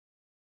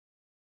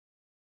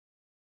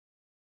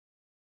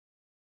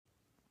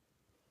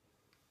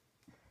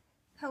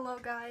Hello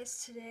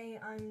guys, today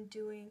I'm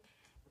doing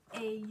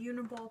a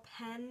Uniball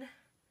pen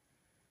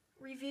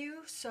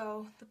review.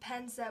 So the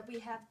pens that we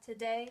have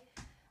today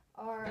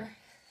are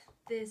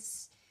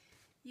this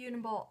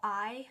Uniball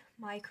I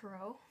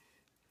Micro,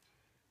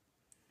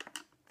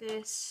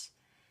 this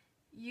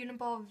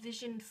Uniball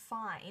Vision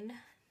Fine,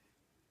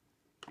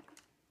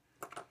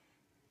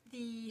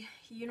 the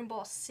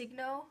Uniball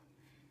Signo,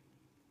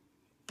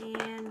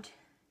 and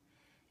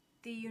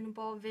the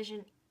Uniball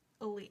Vision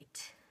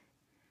Elite.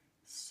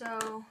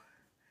 So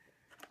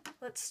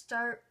let's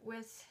start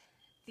with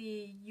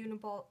the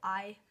Uniball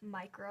I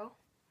Micro.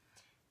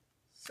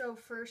 So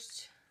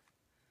first,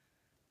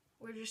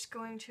 we're just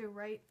going to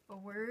write a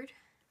word,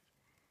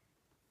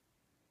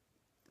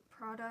 the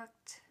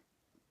product,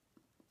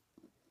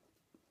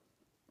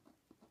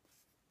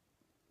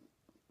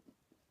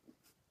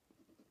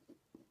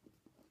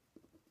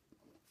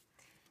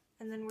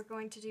 and then we're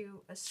going to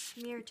do a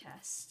smear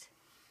test.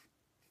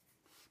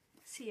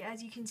 See,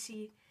 as you can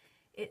see,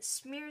 it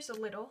smears a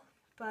little,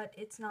 but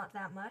it's not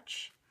that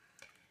much.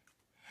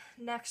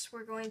 Next,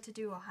 we're going to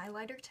do a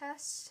highlighter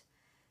test.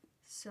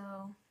 So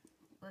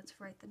let's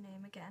write the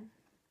name again.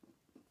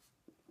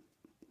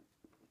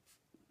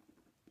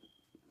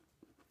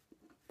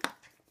 To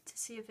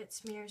see if it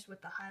smears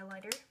with the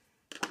highlighter,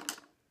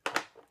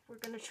 we're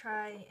going to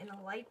try in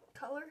a light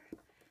color,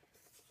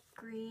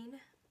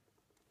 green,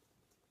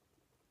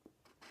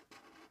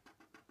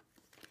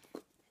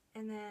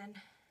 and then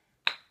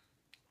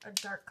a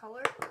dark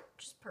color,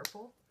 which is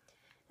purple.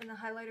 And the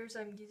highlighters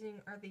I'm using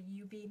are the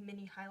UB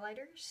mini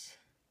highlighters.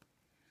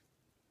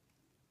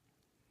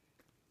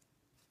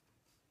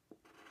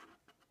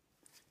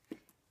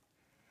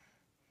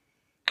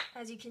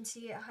 As you can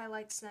see, it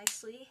highlights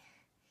nicely.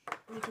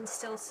 And you can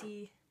still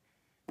see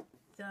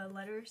the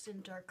letters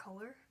in dark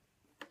color.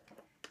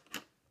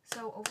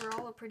 So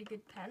overall, a pretty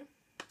good pen.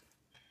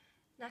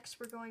 Next,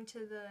 we're going to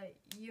the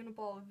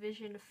Uniball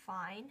Vision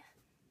Fine.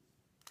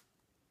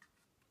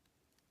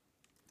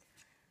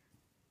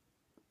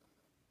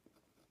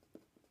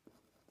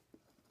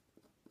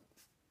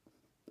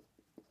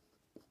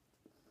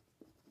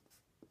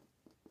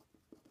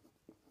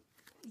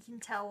 You can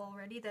tell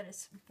already that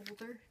it's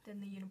bolder than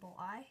the Uniball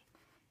I,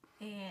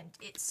 and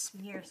it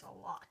smears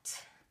a lot.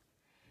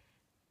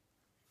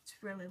 It's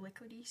really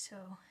liquidy, so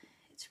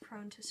it's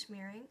prone to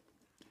smearing.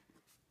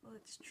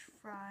 Let's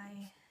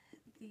try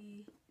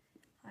the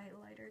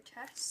highlighter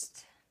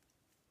test.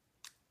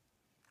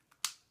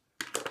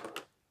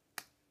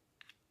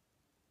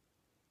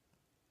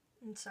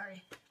 And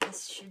sorry,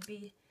 this should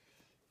be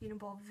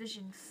Uniball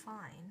Vision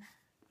Fine.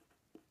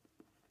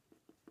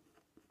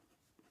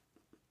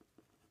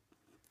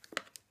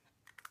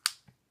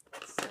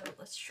 So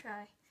let's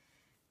try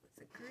with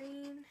the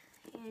green,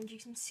 and you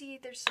can see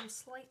there's some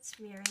slight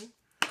smearing.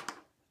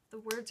 The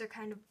words are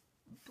kind of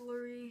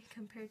blurry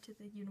compared to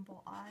the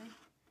Uniball I.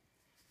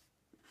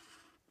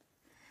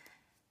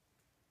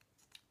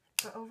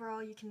 But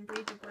overall, you can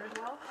read the word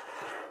well.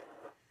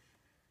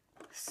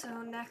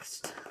 So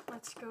next,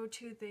 let's go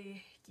to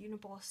the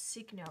Uniball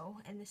Signo,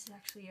 and this is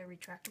actually a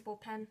retractable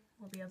pen,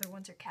 while the other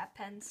ones are cap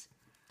pens.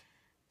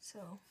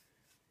 So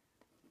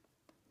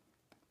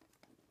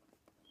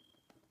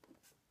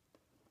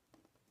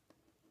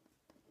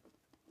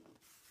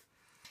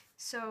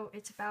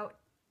it's about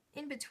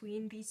in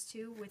between these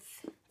two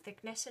with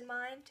thickness in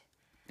mind,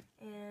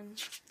 and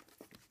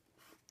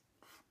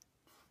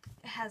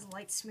it has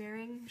light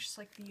smearing, just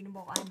like the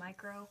Uniball I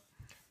Micro.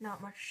 Not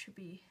much to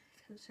be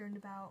concerned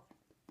about.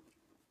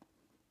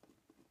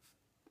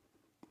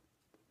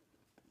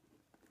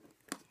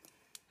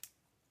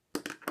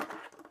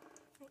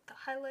 With the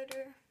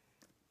highlighter,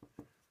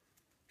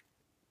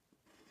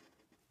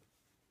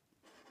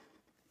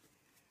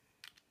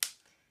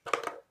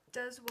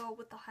 does well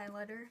with the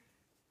highlighter.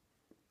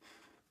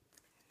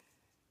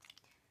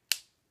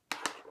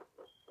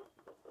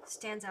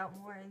 Stands out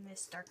more in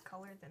this dark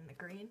color than the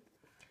green,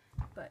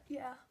 but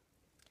yeah.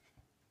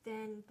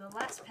 Then the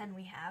last pen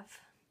we have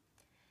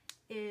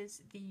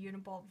is the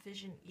Uniball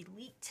Vision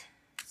Elite,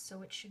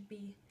 so it should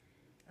be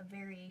a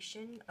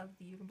variation of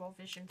the Uniball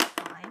Vision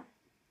Fine.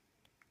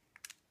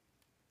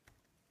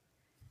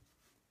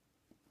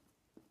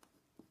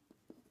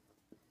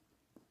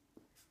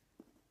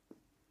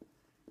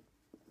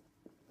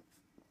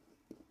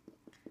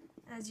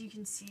 As you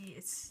can see,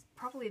 it's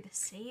probably the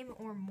same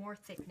or more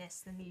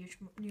thickness than the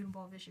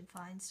Uniball Vision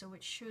Fine, so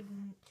it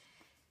shouldn't,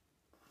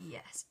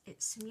 yes,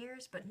 it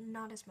smears, but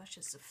not as much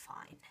as the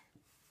Fine.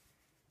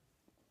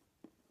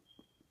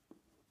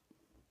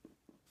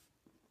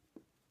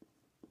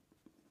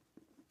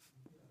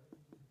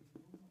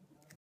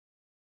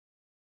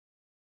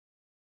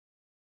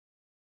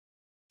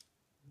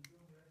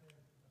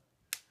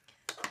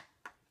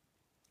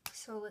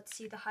 So let's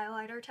see the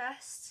highlighter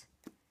test.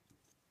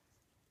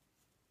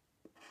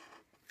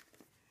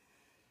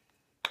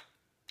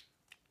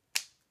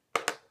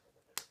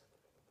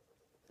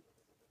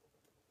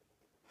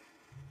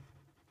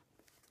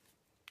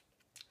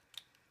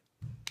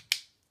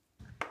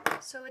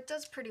 So it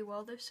does pretty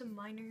well. There's some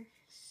minor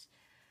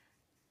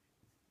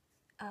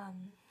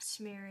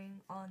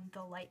smearing on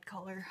the light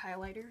color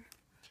highlighter.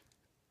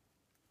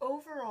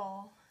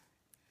 Overall,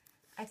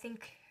 I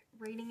think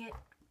rating it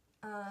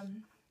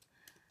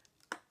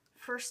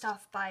first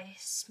off by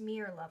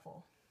smear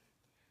level.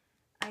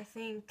 I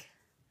think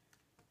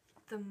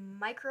the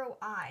micro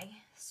eye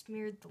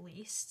smeared the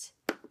least.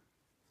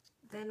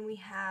 Then we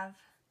have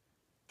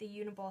the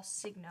Uniball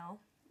Signo.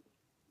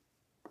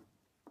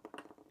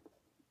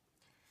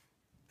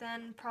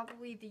 Then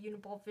probably the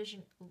Uniball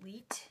Vision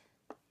Elite.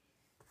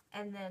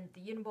 And then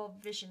the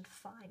Uniball Vision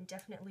Fine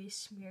definitely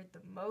smeared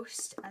the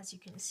most, as you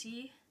can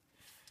see.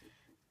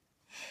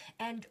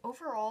 And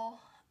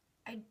overall,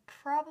 I'd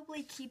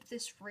probably keep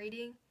this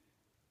rating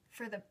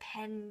for the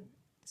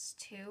pens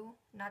too,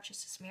 not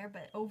just a smear,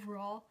 but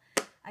overall,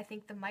 I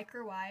think the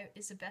Micro Eye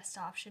is the best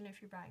option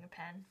if you're buying a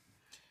pen.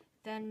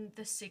 Then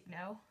the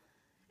Signo,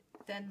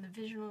 then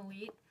the Vision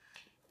Elite,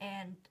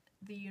 and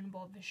the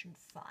Uniball Vision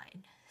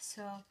Fine.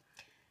 So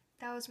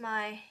that was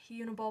my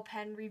Uniball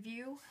pen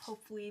review.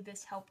 Hopefully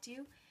this helped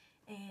you,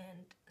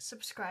 and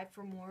subscribe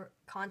for more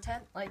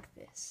content like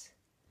this.